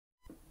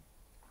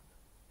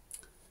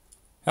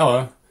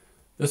Hello,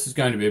 this is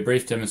going to be a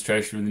brief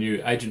demonstration of the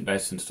new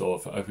agent-based installer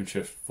for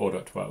OpenShift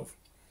 4.12.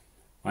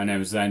 My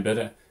name is Zane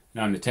Bitter,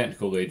 and I'm the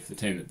technical lead for the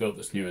team that built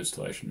this new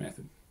installation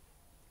method.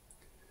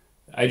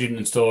 The agent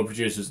installer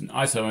produces an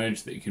ISO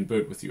image that you can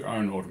boot with your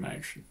own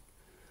automation.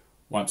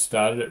 Once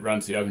started, it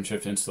runs the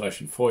OpenShift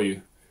installation for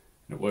you,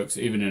 and it works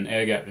even in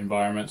air-gapped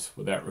environments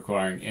without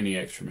requiring any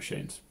extra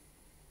machines.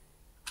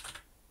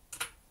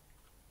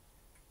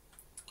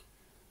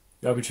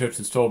 The OpenShift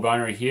install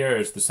binary here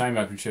is the same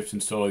OpenShift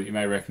installer that you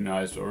may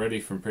recognize already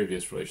from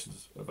previous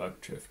releases of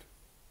OpenShift.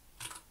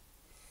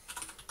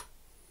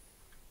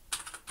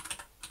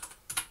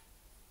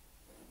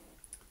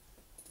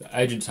 The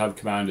Agents Hub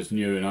command is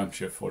new in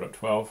OpenShift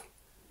 4.12.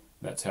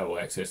 That's how we'll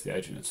access the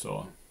agent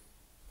installer.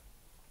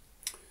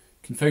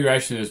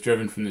 Configuration is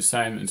driven from the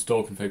same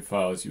install config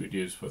file as you would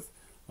use with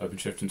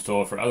OpenShift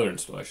installer for other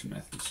installation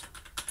methods.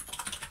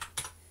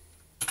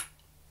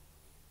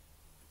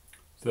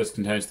 So this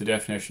contains the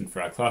definition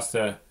for our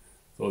cluster,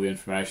 with all the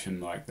information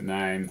like the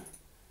name,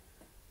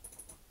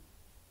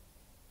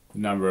 the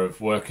number of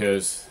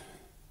workers,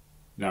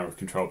 the number of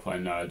control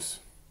plane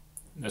nodes.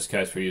 In this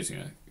case we're using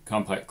a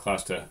compact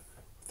cluster,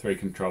 3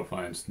 control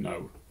planes,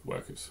 no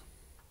workers.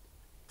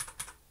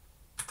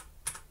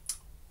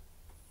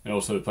 And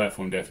also the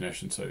platform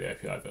definition, so the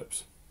API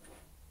VIPs.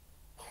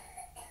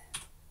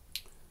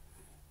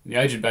 In the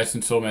agent-based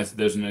install method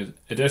there's an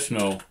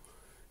additional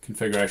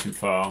configuration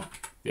file,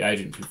 the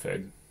agent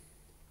config.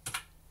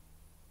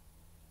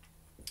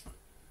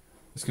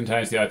 This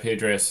contains the IP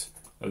address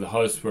of the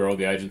host where all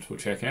the agents will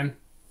check in,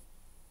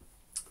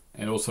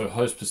 and also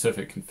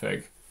host-specific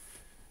config,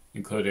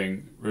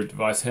 including root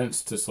device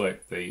hints to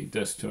select the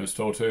disk to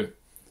install to,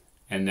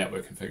 and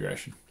network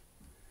configuration.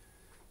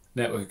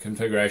 Network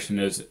configuration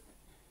is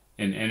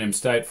in nm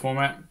state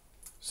format,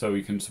 so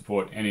we can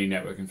support any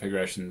network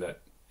configuration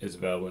that is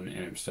available in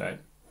nm state,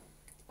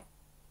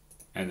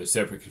 and the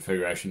separate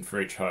configuration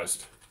for each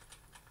host.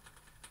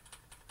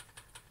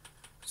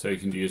 So you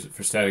can use it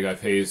for static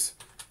IPs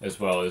as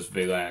well as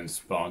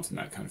VLANs, bonds, and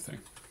that kind of thing.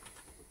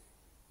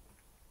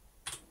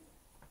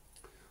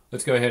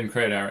 Let's go ahead and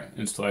create our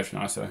installation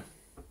ISO.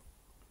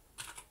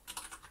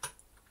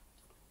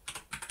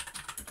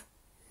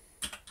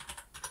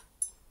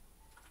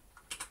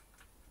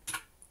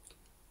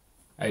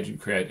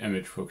 Agent create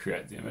image will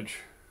create the image.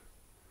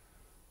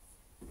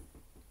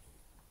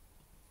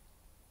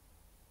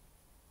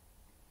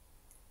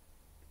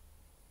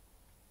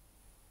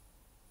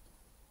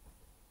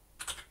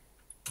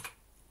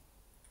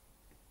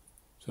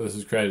 So this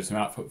has created some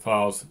output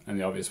files, and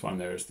the obvious one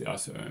there is the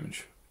ISO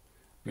image.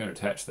 I'm going to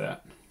attach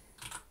that.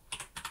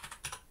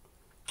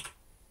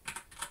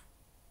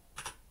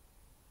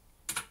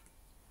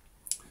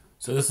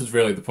 So this is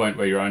really the point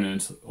where your own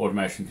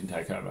automation can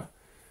take over.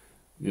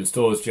 The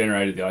installer has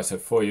generated the ISO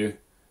for you,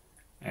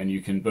 and you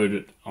can boot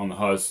it on the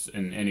host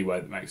in any way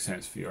that makes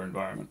sense for your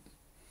environment.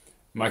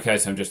 In my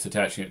case, I'm just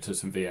attaching it to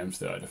some VMs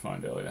that I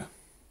defined earlier.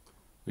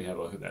 We have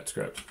a look at that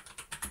script.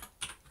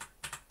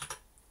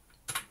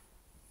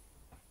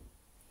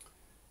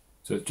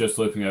 So it's just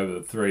looping over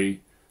the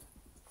 3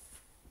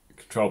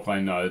 control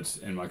plane nodes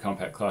in my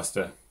compact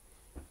cluster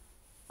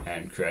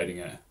and creating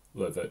a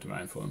low-vert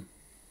domain for them.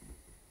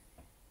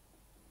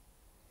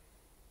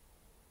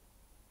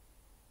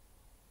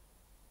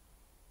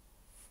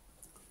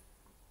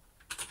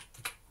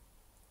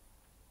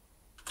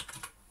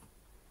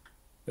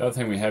 The other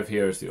thing we have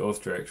here is the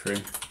auth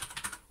directory.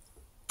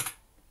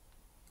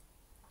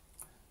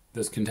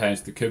 This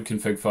contains the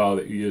kubectl file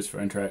that you use for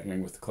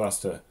interacting with the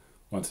cluster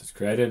once it's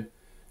created,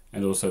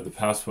 and also the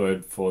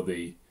password for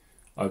the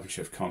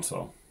OpenShift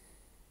console.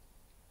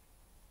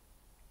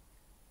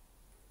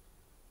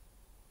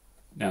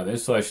 Now the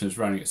installation is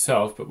running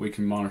itself, but we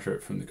can monitor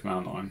it from the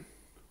command line.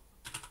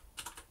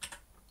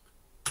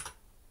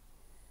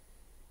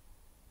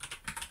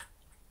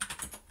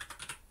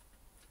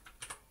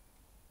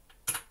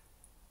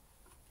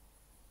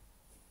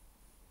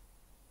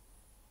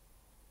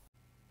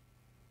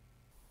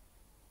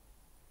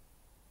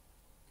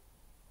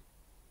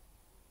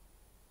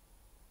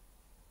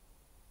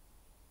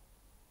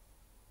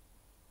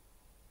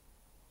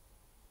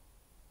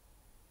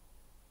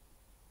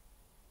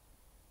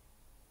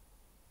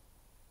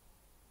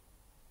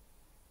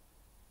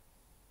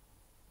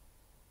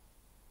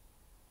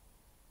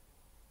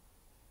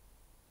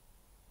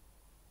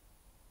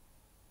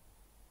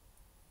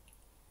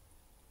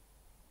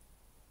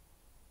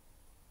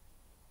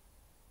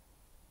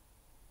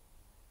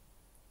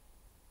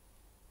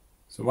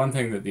 So one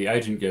thing that the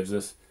agent gives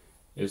us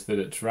is that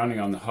it's running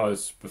on the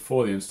host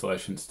before the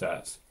installation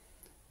starts,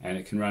 and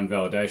it can run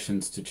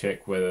validations to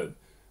check whether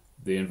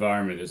the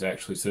environment is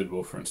actually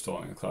suitable for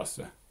installing a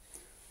cluster.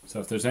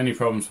 So if there's any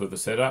problems with the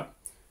setup,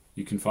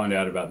 you can find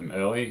out about them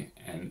early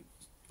and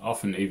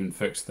often even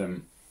fix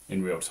them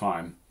in real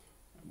time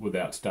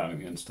without starting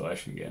the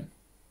installation again.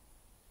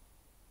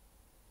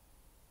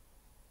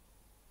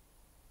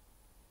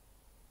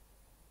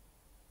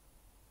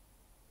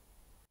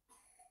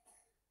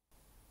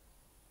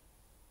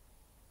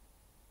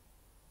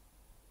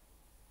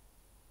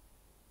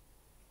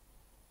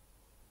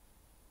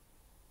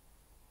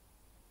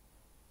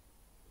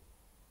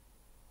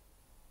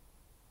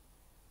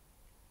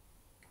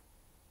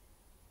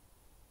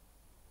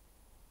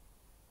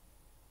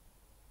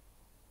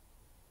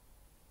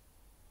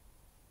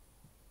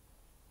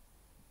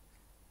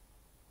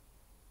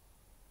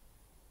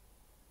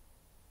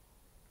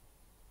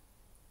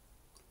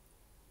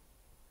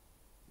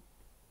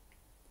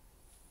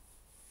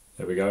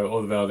 we go,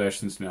 all the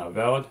validations now are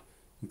valid,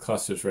 the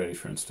cluster is ready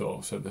for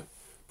install. So the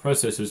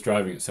process is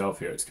driving itself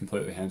here, it's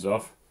completely hands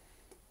off.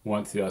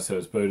 Once the ISO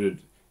is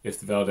booted, if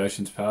the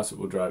validations pass, it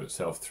will drive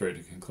itself through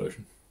to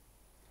conclusion.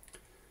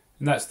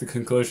 And that's the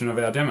conclusion of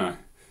our demo.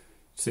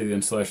 See the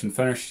installation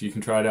finished, you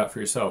can try it out for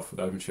yourself with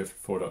OpenShift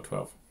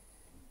 4.12.